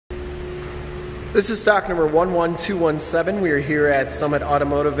This is stock number 11217. We are here at Summit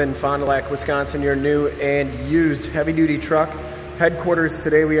Automotive in Fond du Lac, Wisconsin, your new and used heavy-duty truck headquarters.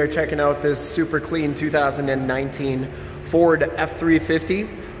 Today we are checking out this super clean 2019 Ford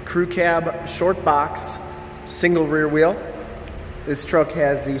F350 crew cab short box single rear wheel. This truck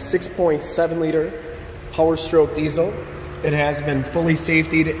has the 6.7 liter Powerstroke diesel. It has been fully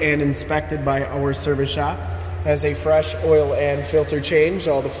safetied and inspected by our service shop. Has a fresh oil and filter change.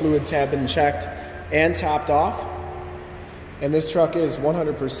 All the fluids have been checked and topped off. And this truck is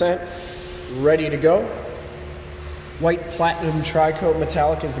 100% ready to go. White platinum tri-coat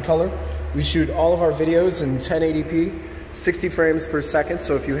metallic is the color. We shoot all of our videos in 1080p, 60 frames per second.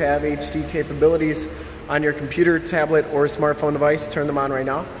 So if you have HD capabilities on your computer, tablet, or smartphone device, turn them on right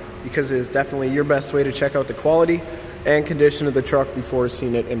now, because it is definitely your best way to check out the quality and condition of the truck before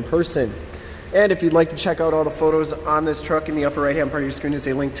seeing it in person. And if you'd like to check out all the photos on this truck, in the upper right hand part of your screen is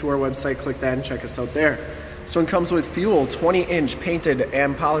a link to our website. Click that and check us out there. This one comes with fuel, 20-inch painted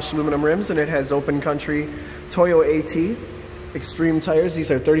and polished aluminum rims, and it has open country Toyo AT extreme tires.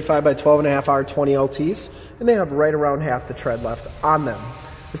 These are 35 by 12.5 R20 LTs, and they have right around half the tread left on them.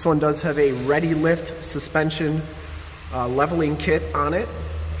 This one does have a ready lift suspension leveling kit on it.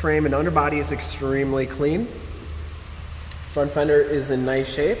 Frame and underbody is extremely clean. Front fender is in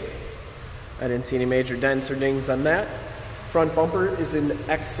nice shape. I didn't see any major dents or dings on that. Front bumper is in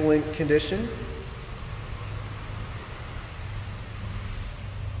excellent condition.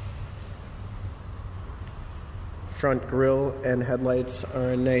 Front grille and headlights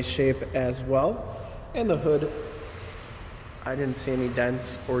are in nice shape as well. And the hood, I didn't see any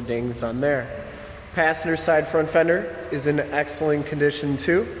dents or dings on there. Passenger side front fender is in excellent condition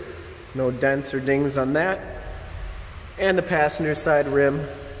too. No dents or dings on that. And the passenger side rim,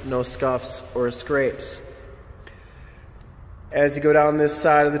 no scuffs or scrapes. As you go down this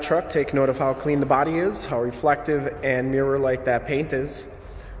side of the truck, take note of how clean the body is, how reflective and mirror-like that paint is.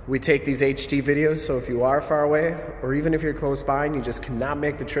 We take these HD videos, so if you are far away, or even if you're close by and you just cannot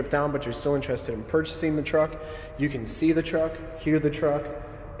make the trip down, but you're still interested in purchasing the truck, you can see the truck, hear the truck,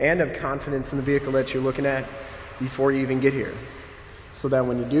 and have confidence in the vehicle that you're looking at before you even get here. So that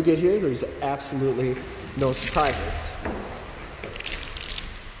when you do get here, there's absolutely no surprises.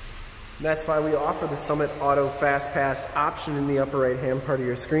 And that's why we offer the Summit Auto Fast Pass option in the upper right hand part of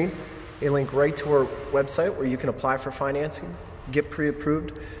your screen. A link right to our website where you can apply for financing, get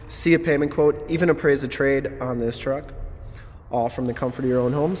pre-approved, see a payment quote, even appraise a trade on this truck, all from the comfort of your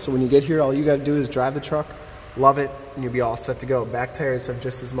own home. So when you get here, all you got to do is drive the truck, love it, and you'll be all set to go. Back tires have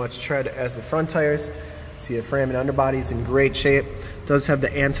just as much tread as the front tires. See the frame and underbody is in great shape. It does have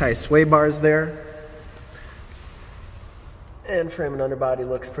the anti-sway bars there. And frame and underbody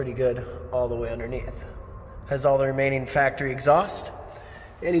looks pretty good all the way underneath. Has all the remaining factory exhaust.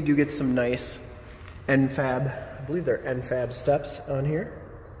 And you do get some nice NFAB, I believe they're NFAB steps on here.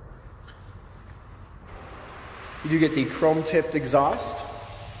 You do get the chrome tipped exhaust.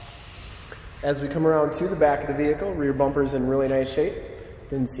 As we come around to the back of the vehicle, rear bumper's in really nice shape.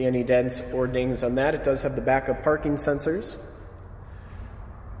 Didn't see any dents or dings on that. It does have the backup parking sensors.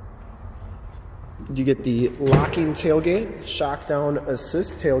 You get the locking tailgate, shock down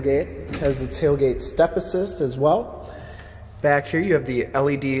assist tailgate. Has the tailgate step assist as well. Back here you have the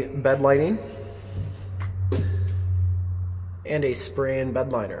LED bed lighting and a spray-in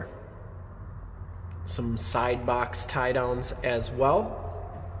bed liner. Some side box tie downs as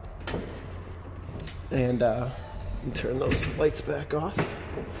well. And turn those lights back off.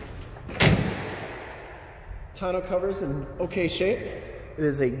 Tonneau covers in okay shape. It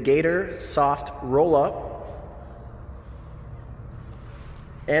is a Gator soft roll-up.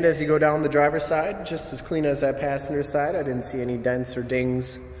 And as you go down the driver's side, just as clean as that passenger side. I didn't see any dents or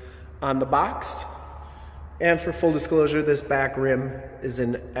dings on the box. And for full disclosure, this back rim is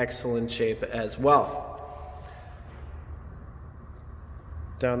in excellent shape as well.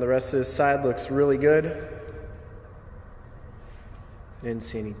 Down the rest of this side looks really good. I didn't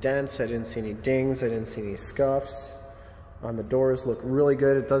see any dents, I didn't see any dings, I didn't see any scuffs. On the doors look really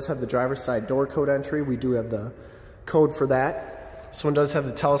good. It does have the driver's side door code entry. We do have the code for that. This one does have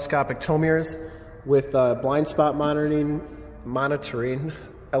the telescopic tow mirrors with blind spot monitoring,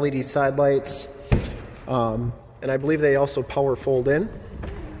 LED side lights, and I believe they also power fold in.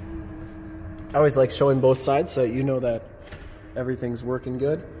 I always like showing both sides so that you know that everything's working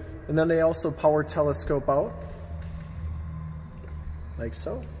good. And then they also power telescope out, like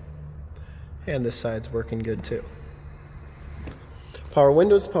so. And this side's working good too. Power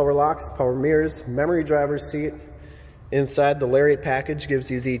windows, power locks, power mirrors, memory driver's seat. Inside, the Lariat package gives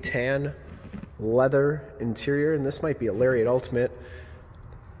you the tan leather interior, and this might be a Lariat Ultimate.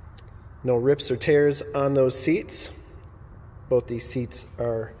 No rips or tears on those seats. Both these seats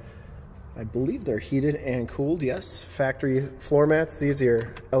are, I believe they're heated and cooled, yes. Factory floor mats. These are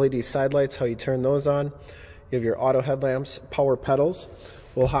your LED side lights, how you turn those on. You have your auto headlamps, power pedals.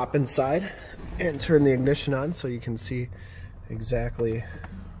 We'll hop inside and turn the ignition on so you can see exactly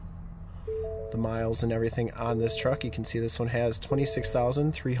the miles and everything on this truck. You can see this one has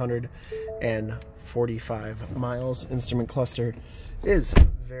 26,345 miles. Instrument cluster is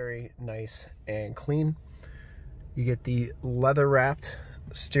very nice and clean. You get the leather wrapped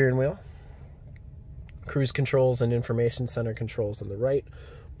steering wheel, cruise controls and information center controls on the right,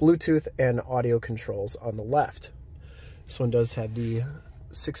 Bluetooth and audio controls on the left. This one does have the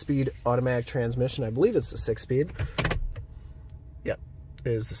 6-speed automatic transmission. I believe it's the 6-speed. Yep, it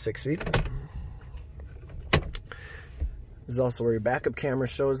is the 6-speed. This is also where your backup camera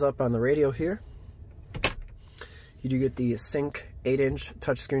shows up on the radio here. You do get the Sync 8-inch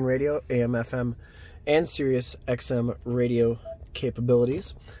touchscreen radio, AM, FM, and Sirius XM radio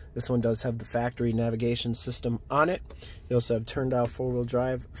capabilities. This one does have the factory navigation system on it. You also have turned off 4-wheel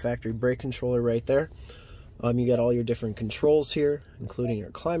drive, factory brake controller right there. You got all your different controls here, including your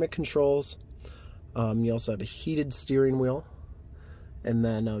climate controls. You also have a heated steering wheel, and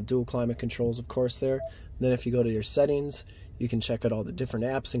then dual climate controls, of course, there. And then if you go to your settings, you can check out all the different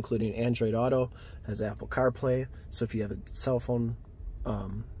apps, including Android Auto, has Apple CarPlay. So if you have a cell phone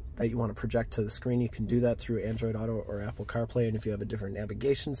that you want to project to the screen, you can do that through Android Auto or Apple CarPlay. And if you have a different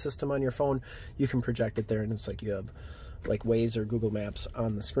navigation system on your phone, you can project it there, and it's like you have like Waze or Google Maps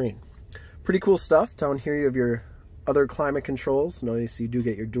on the screen. Pretty cool stuff. Down here you have your other climate controls. Notice you do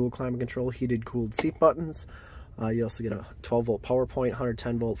get your dual climate control, heated, cooled seat buttons. You also get a 12-volt power point,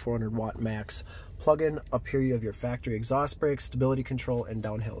 110-volt, 400-watt max plug-in. Up here you have your factory exhaust brakes, stability control, and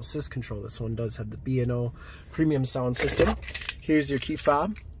downhill assist control. This one does have the B&O premium sound system. Here's your key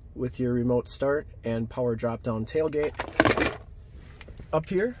fob with your remote start and power drop-down tailgate. Up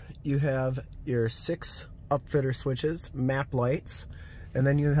here you have your 6 upfitter switches, map lights, and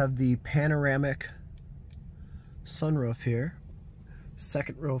then you have the panoramic sunroof here,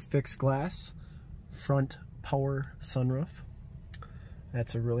 second row fixed glass, front power sunroof.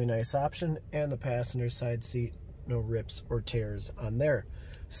 That's a really nice option. And the passenger side seat, no rips or tears on there.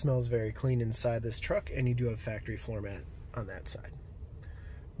 Smells very clean inside this truck, and you do have factory floor mat on that side.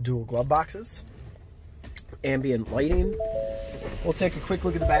 Dual glove boxes, ambient lighting. We'll take a quick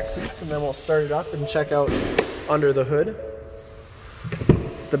look at the back seats and then we'll start it up and check out under the hood.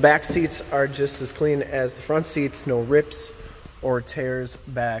 The back seats are just as clean as the front seats, no rips or tears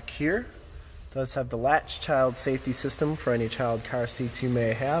back here. Does have the Latch child safety system for any child car seats you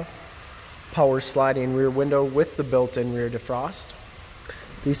may have. Power sliding rear window with the built-in rear defrost.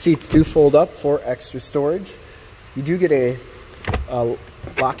 These seats do fold up for extra storage. You do get a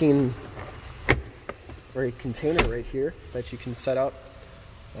locking or a container right here that you can set up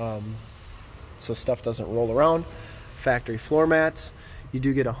so stuff doesn't roll around. Factory floor mats. You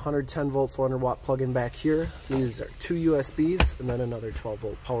do get a 110-volt, 400-watt plug-in back here. These are 2 USBs and then another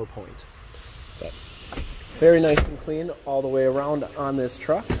 12-volt power point. But very nice and clean all the way around on this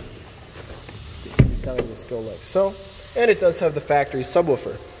truck. These down just go like so. And it does have the factory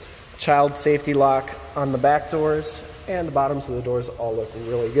subwoofer. Child safety lock on the back doors, and the bottoms of the doors all look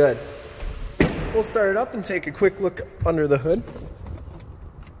really good. We'll start it up and take a quick look under the hood.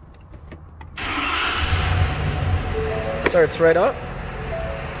 Starts right up.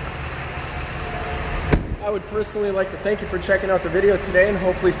 I would personally like to thank you for checking out the video today, and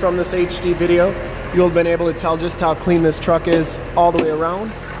hopefully from this HD video you'll have been able to tell just how clean this truck is all the way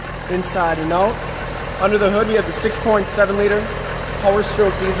around, inside and out. Under the hood we have the 6.7 liter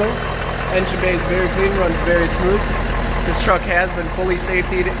Powerstroke diesel. Engine bay is very clean, runs very smooth. This truck has been fully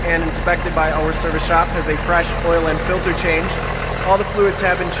safetied and inspected by our service shop, has a fresh oil and filter change. All the fluids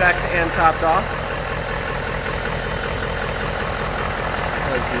have been checked and topped off.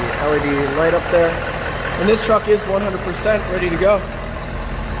 There's the LED light up there. And this truck is 100% ready to go.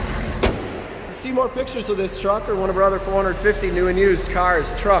 To see more pictures of this truck or one of our other 450 new and used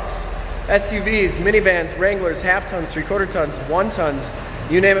cars, trucks, SUVs, minivans, Wranglers, half-tons, 3/4 tons, 1-tons,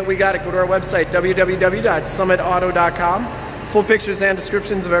 you name it, we got it. Go to our website, www.summitauto.com. Full pictures and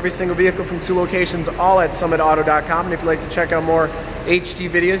descriptions of every single vehicle from 2 locations, all at summitauto.com. And if you'd like to check out more HD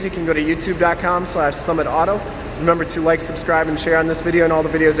videos, you can go to youtube.com/summitauto. Remember to like, subscribe, and share on this video and all the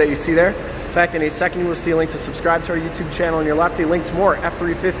videos that you see there. In fact, in a second you will see a link to subscribe to our YouTube channel on your left, a link to more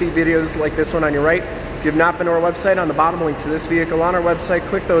F350 videos like this one on your right. If you have not been to our website, on the bottom, link to this vehicle on our website.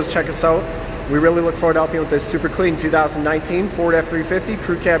 Click those, check us out. We really look forward to helping you with this super clean 2019 Ford F350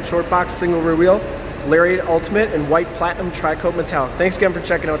 Crew Cab Short Box Single Rear Wheel Lariat Ultimate, and white platinum tri-coat metallic. Thanks again for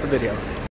checking out the video.